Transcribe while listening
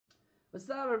What's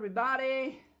up,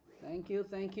 everybody? Thank you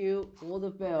for the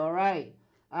bell. All right.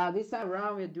 This time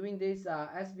around, we're doing this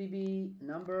SBB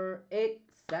number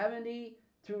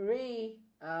 873.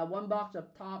 One box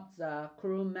of Topps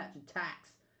Crew Match Attacks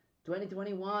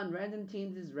 2021 random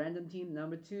teams. This is random team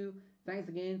number 2. Thanks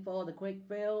again for the quick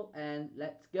fill, and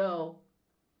let's go.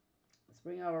 Let's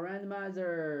bring our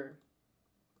randomizer.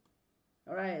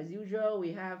 All right, as usual,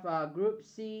 we have Group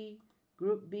C,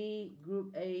 Group B,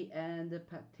 Group A, and the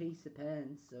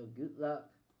participants. So good luck.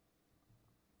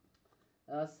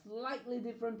 A slightly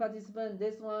different participant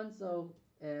this one, so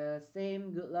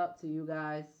same good luck to you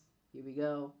guys. Here we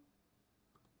go.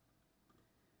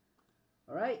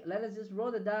 All right, let us just roll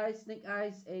the dice. Snake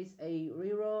eyes, ace, a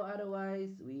reroll.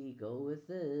 Otherwise, we go with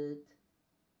it.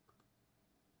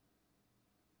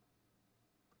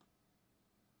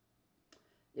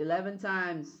 $11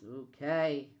 times.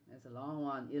 Okay, that's a long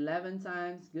one. 11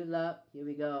 times. Good luck. Here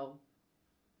we go.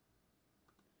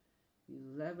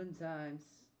 11 times.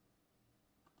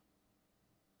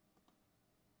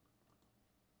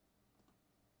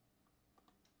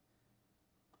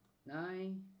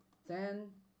 9,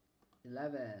 10,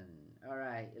 11. All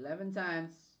right, 11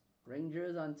 times.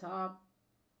 Rangers on top.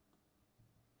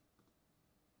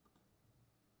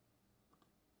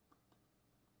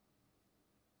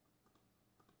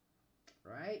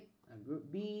 Right, and Group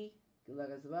B, good luck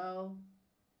as well.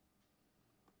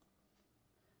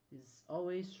 It's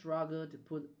always struggle to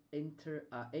put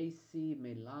AC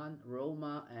Milan,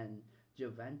 Roma, and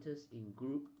Juventus in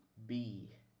Group B.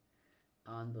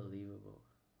 Unbelievable.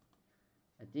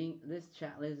 I think this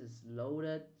chat list is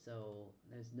loaded, so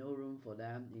there's no room for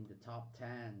them in the top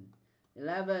 10.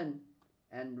 11,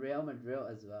 and Real Madrid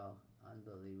as well.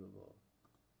 Unbelievable.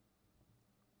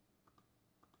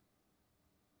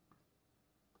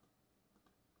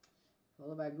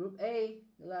 Followed by Group A,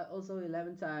 also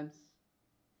 11 times.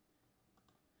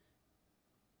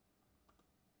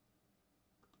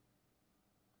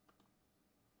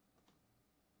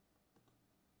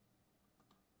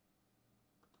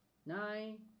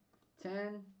 Nine,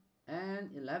 10,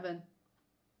 and 11.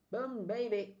 Boom,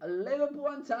 baby. Liverpool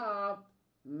on top.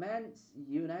 Man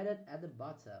United at the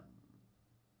bottom.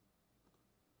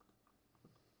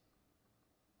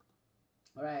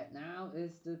 Alright, now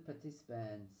is the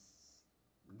participants.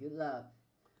 Good luck.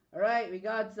 Alright, we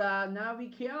got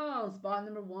Navi Kyung, spot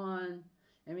number 1.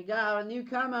 And we got our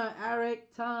newcomer,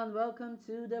 Eric Tan. Welcome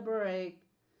to the break.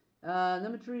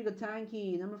 Number 3, got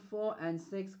Tanky. Number 4 and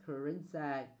 6, Corinne.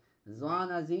 Zwan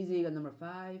Azizi got number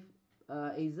 5.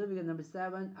 Azubi got number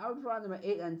 7. Out front number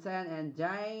 8 and 10. And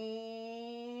James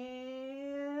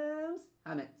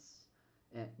Hamets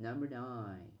at number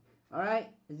 9.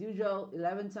 Alright, as usual,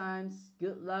 11 times.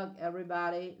 Good luck,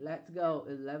 everybody. Let's go.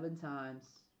 11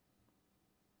 times.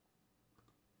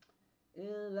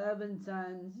 11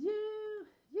 times. You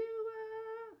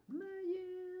are my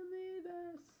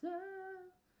universal.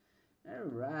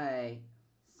 Alright.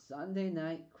 Sunday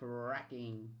night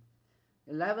cracking.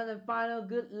 11 and final,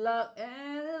 good luck,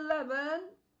 and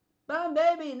 11. Boom,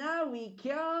 baby, now we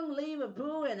can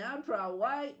Liverpool and Ultra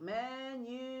White Man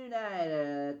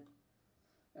United.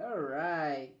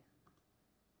 Alright.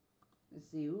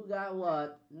 Let's see who got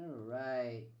what.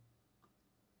 Alright.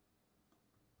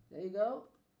 There you go.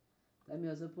 Let me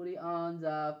also put it on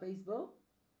the Facebook.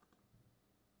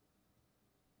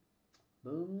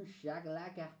 Boom,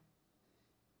 shakalaka.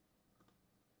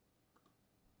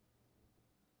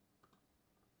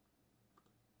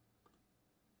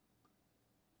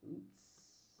 Oops,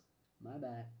 my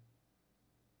bad.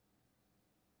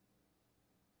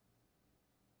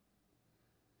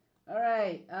 All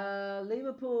right,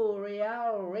 Liverpool,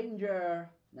 Real,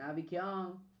 Ranger, Navi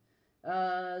Kyung.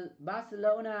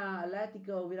 Barcelona,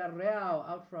 Atletico, Villarreal,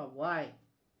 Ultra White.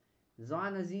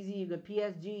 Zwan Azizi, you got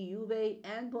PSG, Juve,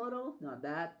 and Porto. Not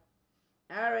bad.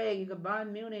 Eric, you got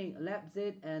Bayern Munich,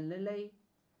 Leipzig, and Lille.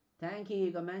 Tanky,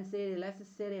 you got Man City, Leicester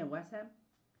City, and West Ham.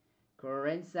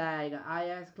 Corinne, you got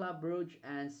Ajax, Club Brugge,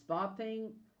 and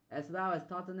Sporting, as well as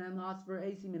Tottenham Hotspur,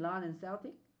 AC Milan, and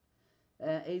Celtic.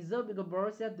 Azub, you got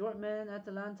Borussia Dortmund,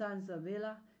 Atalanta, and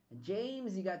Sevilla.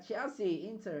 James, you got Chelsea,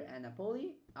 Inter, and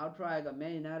Napoli. Outright, you got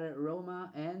Man United,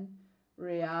 Roma, and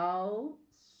Real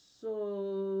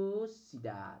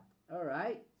Sociedad.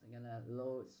 Alright, so I'm gonna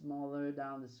load smaller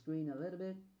down the screen a little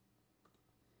bit.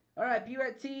 Alright,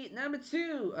 PUT number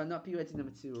 2. Not PUT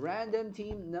number 2. Random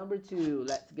team number 2.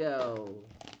 Let's go.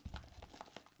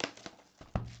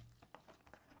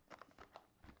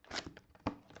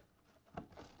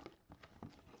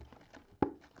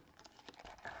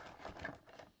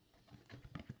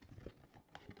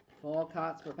 Four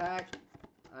cards per pack.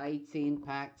 18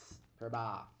 packs per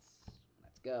box.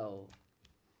 Let's go.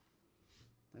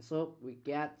 Let's hope we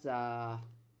get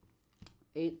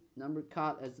 8 number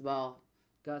card as well.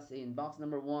 Because in box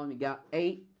number 1 we got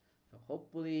 8. So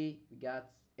hopefully we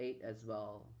got 8 as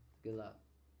well. Good luck.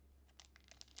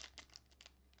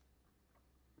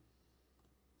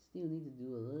 Still need to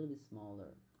do a little bit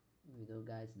smaller. If you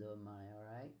guys don't mind,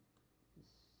 alright?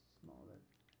 Smaller.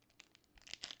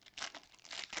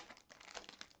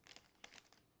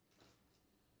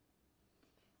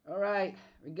 Alright,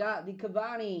 we got the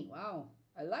Cavani. Wow,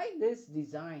 I like this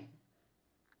design.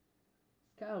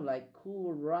 It's kind of like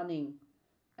cool running.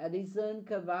 Edison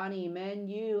Cavani, Man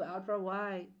U, ultra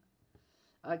wide.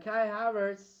 Kai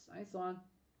Havertz, nice one.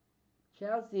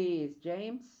 Chelsea is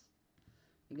James.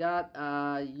 You got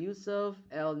Yusuf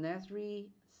El Nesri,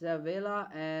 Sevilla,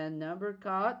 and number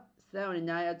card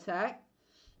 79 Attax.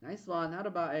 Nice one. How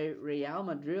about a Real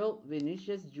Madrid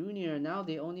Vinicius Jr.? Now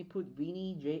they only put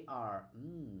Vini Jr.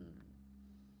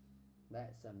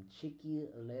 That's some cheeky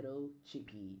little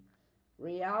cheeky.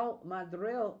 Real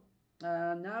Madrid.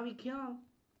 Now we come.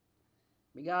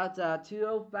 We got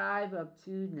 205 of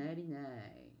 299.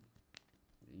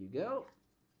 There you go.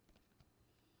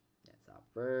 That's our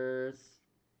first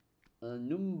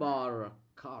number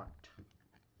card.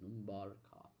 Number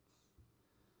cards.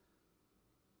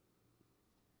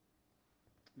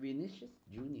 Vinicius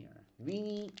Jr.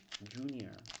 Vini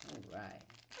Jr. Alright.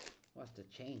 What's the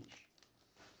change?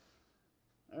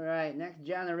 Alright, next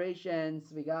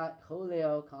generations. We got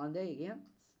Julio Conde again.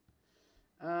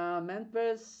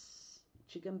 Memphis,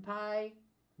 Chicken Pie,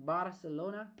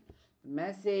 Barcelona,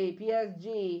 Messi,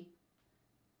 PSG,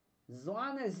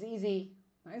 Zwana Zizi.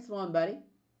 Nice one, buddy.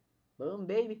 Boom,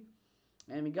 baby.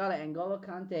 And we got an N'Golo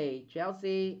Kante,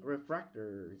 Chelsea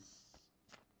Refractors.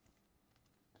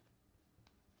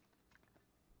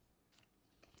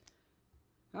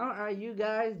 How are you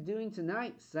guys doing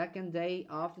tonight? Second day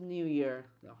of the new year.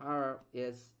 How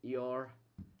is your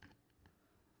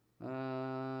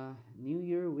New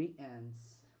Year weekends?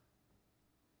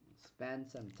 Spend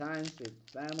some time with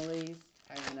families,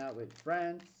 hanging out with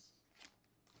friends.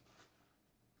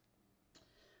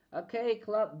 Okay,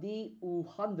 Club D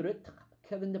U100,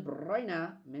 Kevin De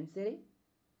Bruyne, Man City.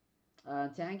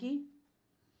 Tanky.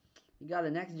 You got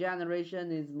the next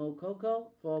generation is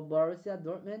Mokoko for Borussia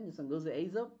Dortmund. This one goes to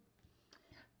Azo.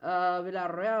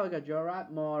 Villarreal, we got Gerard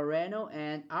Moreno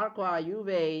and Aqua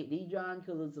Juve, Dejan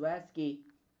Kulusevski.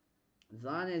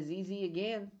 Zan Azizi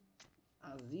again.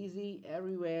 Azizi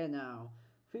everywhere now.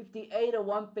 58 of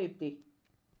 150.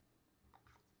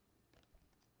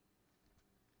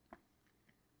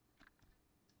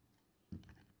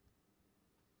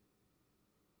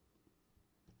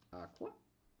 Aqua.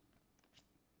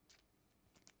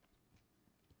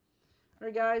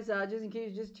 Alright guys, just in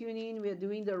case you just tune in, we are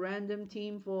doing the random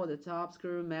team for the top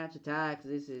screw match Attax.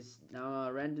 This is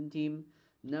random team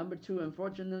number 2.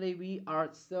 Unfortunately, we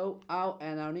are sold out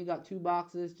and I only got 2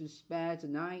 boxes to spare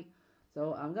tonight.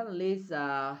 So I'm gonna list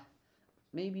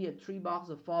maybe a 3 box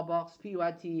or 4 box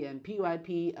PYT and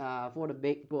PYP for the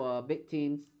big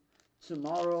teams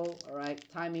tomorrow. Alright,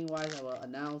 timing wise I will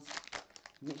announce.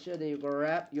 Make sure that you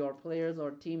grab your players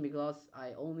or team because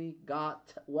I only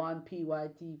got 1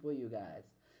 PYT for you guys.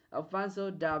 Alfonso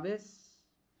Davis.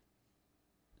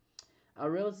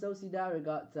 Real Sociedad, we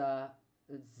got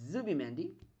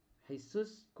Zubimendi,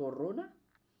 Jesus Corona,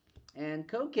 and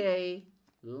Koke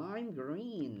Lime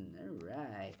Green.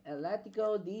 Alright.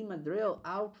 Atletico de Madrid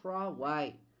Ultra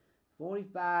White.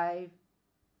 45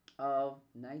 of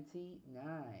 99.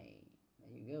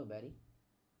 There you go, buddy.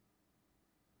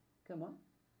 Come on.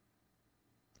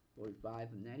 45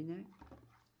 of 99.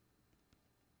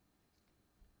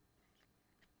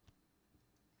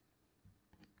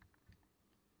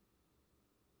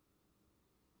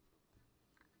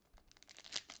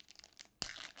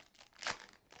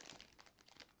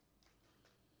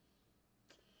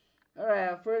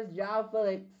 Alright, first João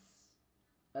Felix.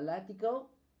 Atletico.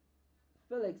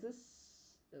 Felix's.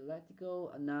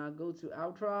 Atletico. And now go to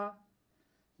Ultra.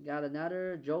 Got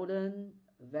another Jordan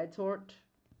Vetort.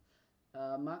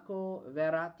 Marco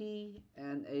Verratti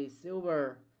and a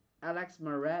silver Alex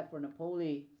Marat for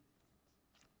Napoli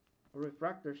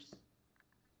refractors.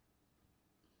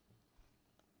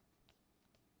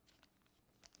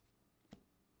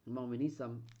 Come on, we need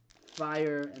some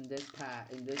fire in this pack,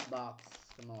 in this box.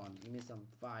 Come on, give me some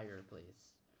fire, please.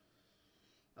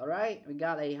 Alright, we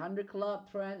got a 100 club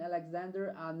Trent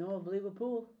Alexander-Arnold of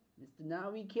Liverpool. Mr.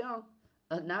 Nawi Kyung.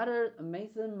 Another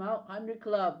Mason Mount 100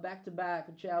 club back-to-back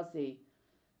for Chelsea.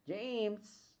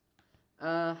 James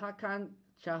Hakan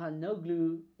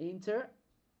Çalhanoğlu Inter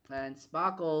and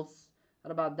Sparkles.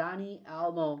 What about Dani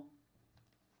Almo?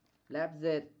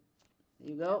 Leipzig. There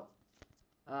you go.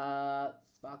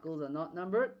 Sparkles are not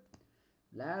numbered.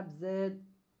 Labzid.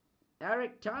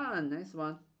 Eric Chan. Nice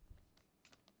one.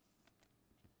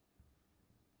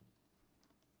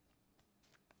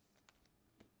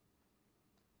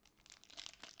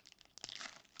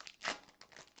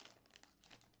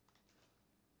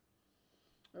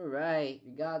 All right,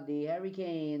 we got the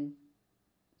Hurricane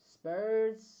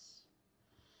Spurs.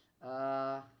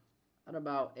 What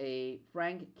about a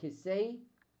Frank Kissé?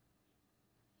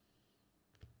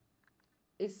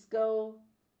 Isco,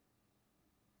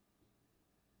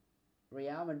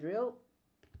 Real Madrid,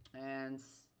 and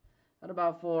what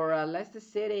about for Leicester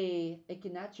City?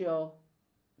 Iheanacho,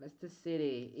 Leicester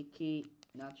City,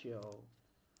 Iheanacho.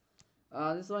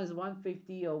 This one is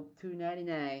 150 or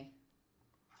 299.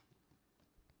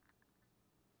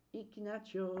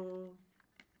 Iheanacho.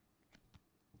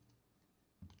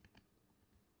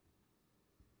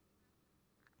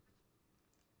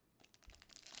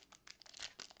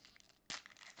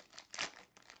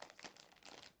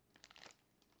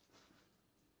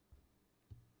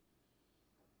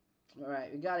 All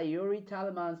right, we got a Yuri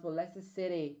Talemans for Leicester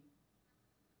City.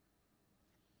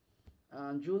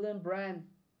 Julian Brand,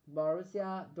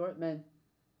 Borussia Dortmund.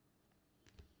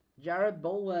 Jared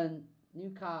Bowen,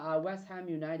 West Ham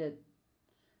United.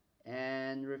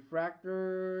 And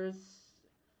refractors,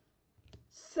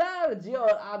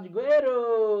 Sergio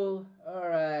Aguero.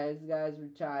 Alright, this guy's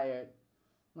retired.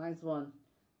 Nice one.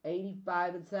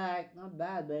 85 attack. Not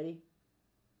bad, buddy.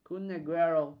 Kun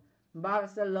Aguero.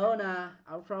 Barcelona,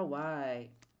 ultra wide.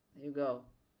 There you go.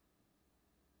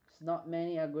 It's not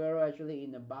many Aguero actually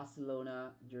in the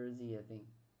Barcelona jersey, I think.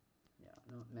 Yeah,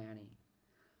 not many.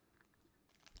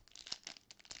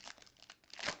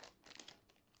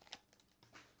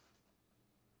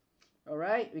 All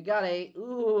right, we got a,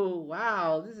 ooh,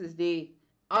 wow, this is the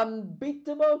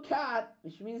unbeatable card,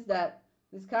 which means that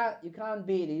this card you can't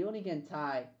beat, you only can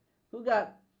tie. Who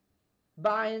got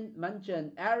Bayern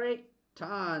Munchen? Eric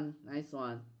Tan, nice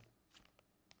one.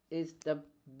 Is the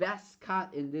best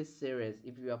card in this series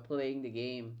if you are playing the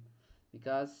game,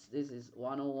 because this is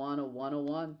 101 or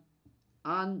 101.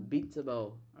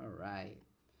 Unbeatable. All right.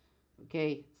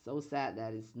 Okay, so sad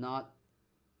that it's not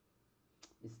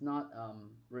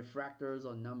refractors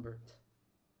or numbered.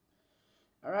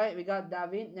 All right, we got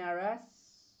David Neres.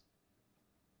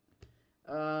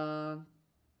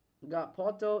 We got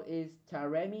Porto is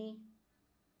Taremi,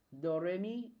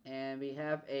 Doremi, and we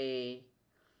have a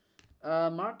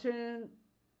Martin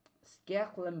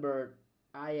Skecklenburg,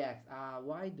 Ajax.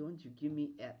 Why don't you give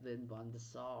me Edwin van der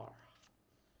Sar?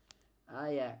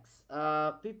 Ajax.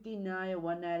 59,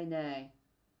 199.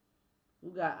 Who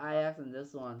got Ajax in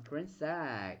this one?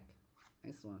 Krinsak.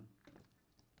 Nice one.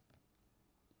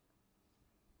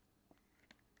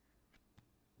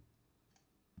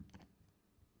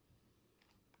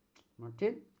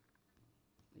 Martin.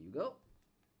 There you go.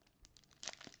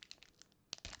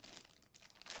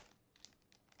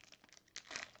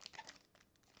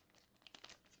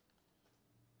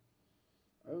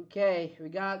 Okay, we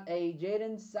got a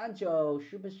Jadon Sancho,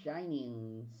 super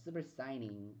signing.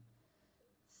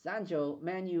 Sancho,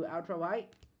 Manu ultra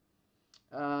white.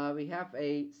 We have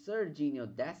a Serginho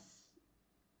Dest,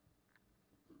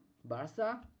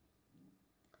 Barca.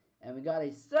 And we got a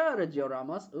Sergio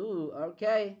Ramos. Ooh,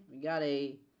 okay. We got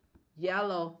a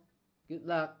yellow. Good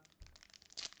luck.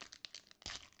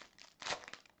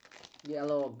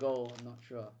 Yellow or gold, I'm not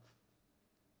sure.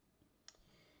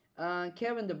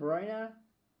 Kevin De Bruyne,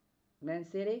 Man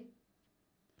City.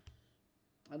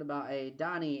 What about a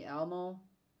Dani Olmo,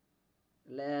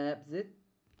 Leipzig.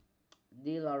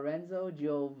 Di Lorenzo,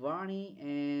 Giovanni,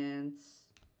 and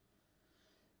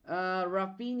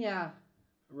Rafinha.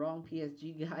 Wrong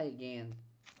PSG guy again.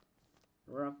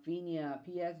 Rafinha,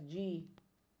 PSG.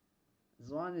 This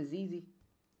one is easy.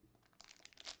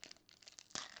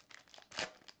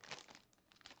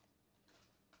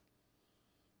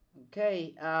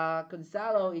 Okay,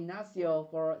 Gonzalo Inacio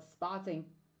for Sporting.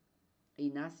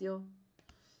 Inacio.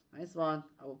 Nice one.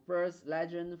 Our first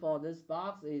legend for this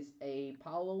box is a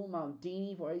Paolo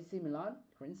Maldini for AC Milan.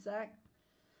 Krinsak.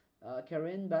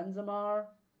 Karim Benzema.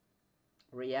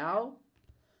 Real.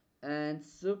 And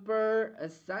super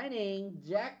signing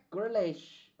Jack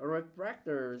Grealish.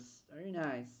 Refractors. Very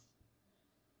nice.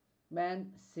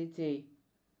 Man City.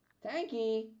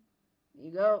 Tanky. There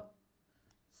you go.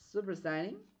 Super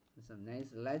signing. Some nice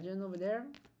legend over there.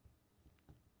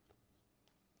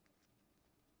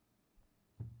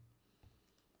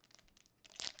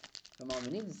 Come on,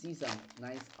 we need to see some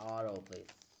nice auto, please.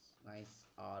 Nice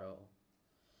auto.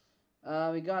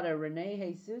 We got a Rene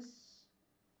Jesus.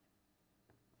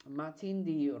 Martin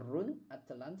de Run,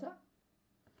 Atalanta.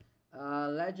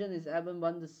 Legend is Evan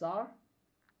Van der Sar.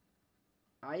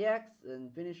 Ajax,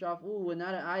 and finish off. Ooh,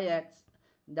 another Ajax.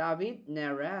 David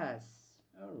Neres.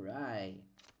 Alright.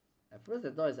 At first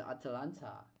I thought it's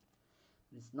Atalanta.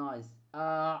 It's nice.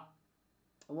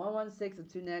 116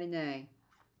 of 299.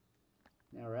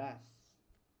 Neres.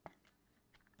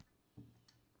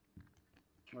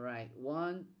 Alright,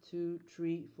 1, 2,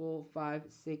 3, 4, 5,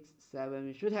 6, 7.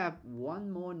 We should have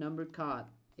one more number card.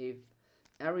 If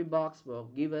every box will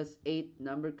give us 8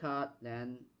 number card,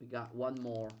 then we got one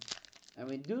more. And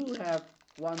we do have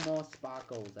one more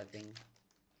sparkles, I think.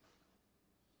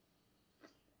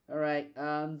 Alright,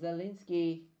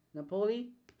 Zelinski,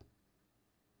 Napoli.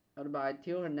 What about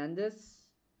Theo Hernandez?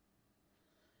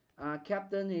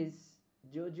 Captain is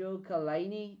Jojo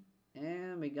Kalani.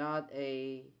 And we got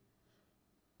a...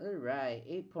 Alright,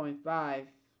 8.5.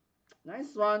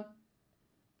 Nice one.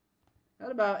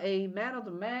 What about a man of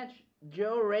the match?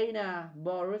 Joe Reyna,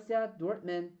 Borussia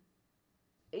Dortmund.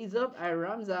 Azov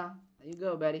Iramza. There you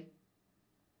go, buddy.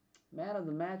 Man of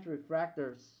the match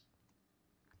refractors.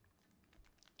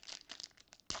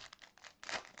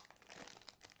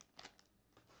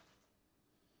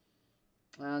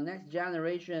 Next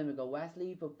generation, we got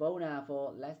Wesley Fofana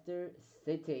for Leicester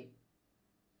City.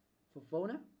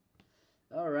 Fofana?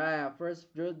 Alright,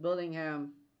 first Jude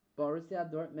Bellingham, Borussia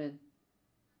Dortmund.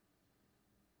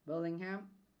 Bellingham.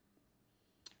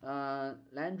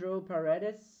 Landro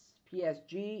Paredes,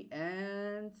 PSG,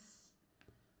 and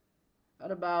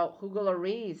what about Hugo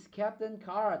Lloris, captain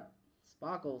card,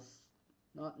 sparkles,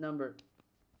 not numbered,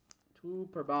 2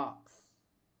 per box.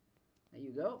 There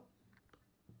you go.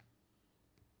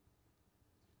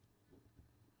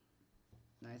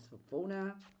 Nice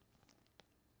Fofana.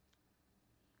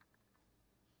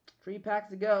 3 packs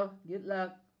to go. Good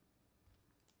luck.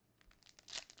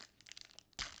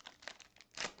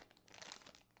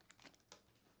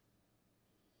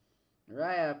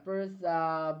 Right, first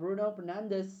Bruno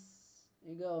Fernandes.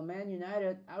 There you go, Man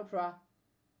United Ultra.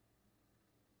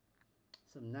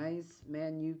 Some nice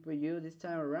Man U for you this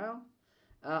time around.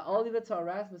 Oliver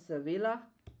Torres for Sevilla.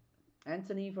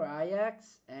 Anthony for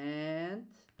Ajax. And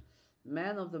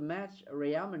man of the match,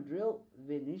 Real Madrid,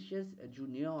 Vinicius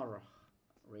Junior.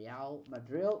 Real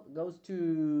Madrid goes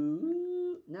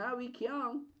to Navi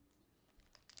Kyung.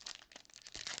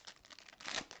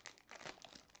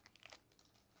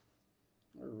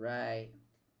 Alright.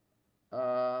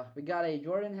 We got a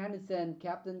Jordan Henderson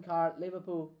captain card,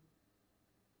 Liverpool.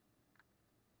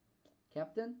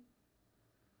 Captain.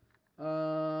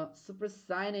 Super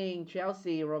signing,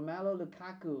 Chelsea, Romelu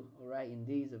Lukaku. Alright,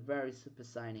 indeed, it's a very super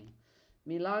signing.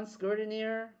 Milan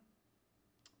Skriniar.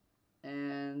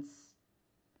 And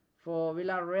for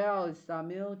Villarreal, it's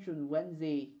Samuel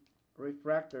Chukwueze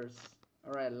refractors.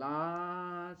 Alright,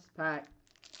 last pack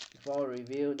before we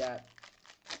review that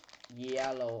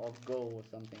yellow or gold or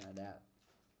something like that.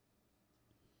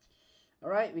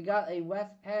 Alright, we got a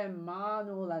West Ham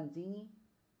Manu Lanzini.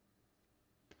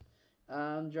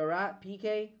 Gerard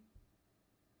Piqué.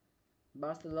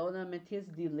 Barcelona Matthias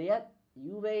de Ligt.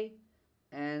 Juve.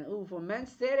 And ooh, for Man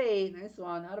City, nice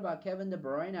one. How about Kevin De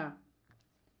Bruyne?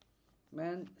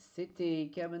 Man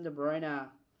City, Kevin De Bruyne.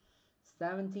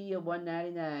 70 of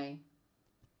 199.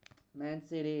 Man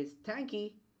City is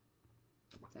tanky.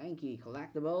 Tanky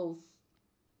collectibles.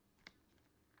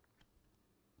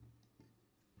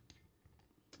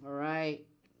 Alright.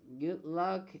 Good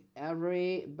luck,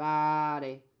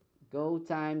 everybody. Go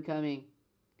time coming.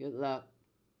 Good luck.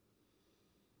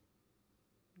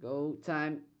 Go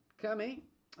time coming.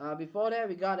 Before that,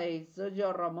 we got a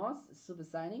Sergio Ramos super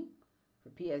signing for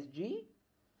PSG.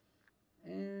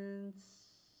 And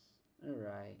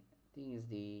alright, I think it's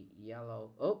the yellow.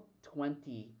 Oh,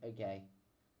 20. Okay.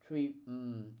 3.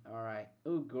 Alright.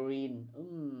 Oh, green.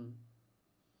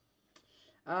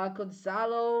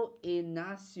 Gonzalo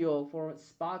Ignacio for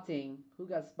Sporting. Who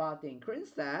got Sporting?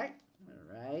 Krinsak.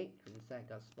 Alright. Krinsak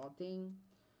got Sporting.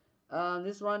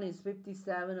 This one is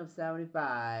 57 of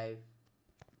 75.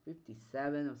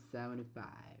 57 of 75.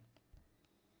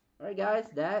 Alright, guys.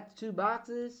 That's 2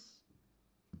 boxes.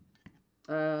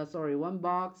 Sorry, 1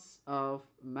 box of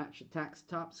Match Attax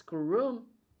Top Screw Room.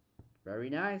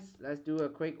 Very nice. Let's do a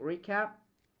quick recap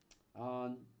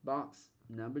on box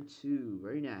number 2.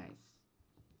 Very nice.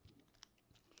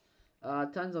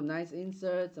 Tons of nice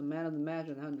inserts. A man of the match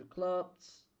and 100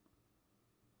 clubs.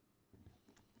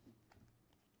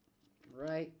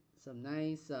 Right. Some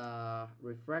nice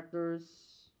refractors.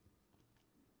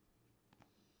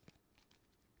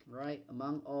 Right.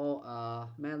 Among all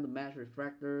man of the match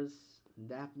refractors,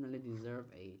 definitely deserve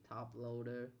a top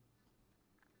loader.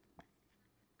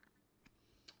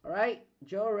 Alright,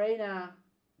 Joe Reyna,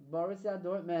 Borussia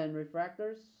Dortmund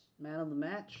refractors, man of the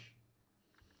match.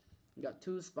 We got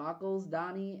 2 sparkles,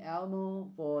 Dani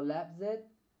Elmo for Leipzig,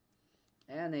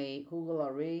 and a Hugo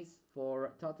Lloris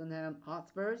for Tottenham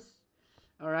Hotspurs.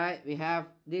 Alright, we have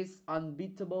this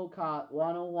unbeatable card,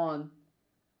 101.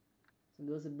 So it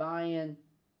goes to Bayern.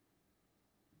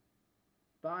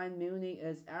 Bayern Munich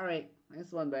is Eric.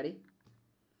 Nice one, buddy.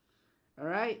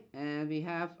 Alright, and we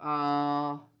have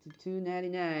to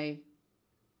 299.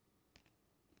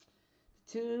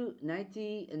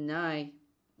 299.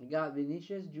 We got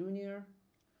Vinicius Jr.,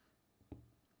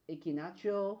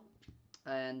 Iheanacho,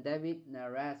 and David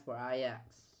Neres for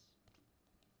Ajax.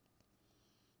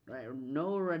 Right,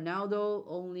 no Ronaldo,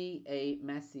 only a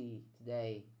Messi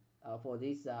today for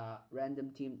this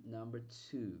random team number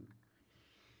 2.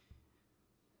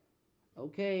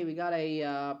 Okay, we got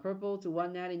a purple to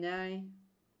 199.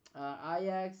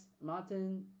 Ajax,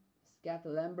 Martin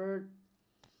Scatterlambert,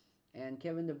 and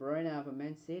Kevin De Bruyne for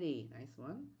Man City. Nice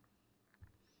one.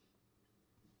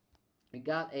 We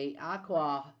got a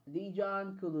Aqua,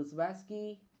 Dejan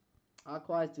Kulusevski.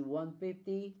 Aqua is to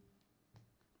 150.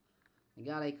 We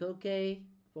got a Koke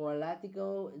for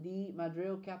Atletico de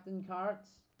Madrid captain cards.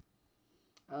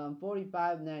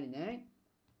 45.99.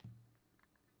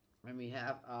 And we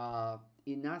have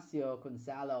Ignacio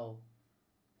Gonzalo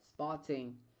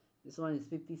Sporting. This one is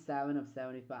 57 of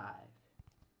 75.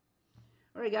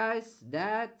 Alright guys,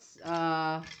 that's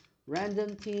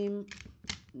random team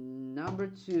number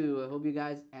 2. I hope you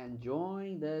guys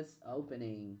enjoying this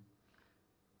opening.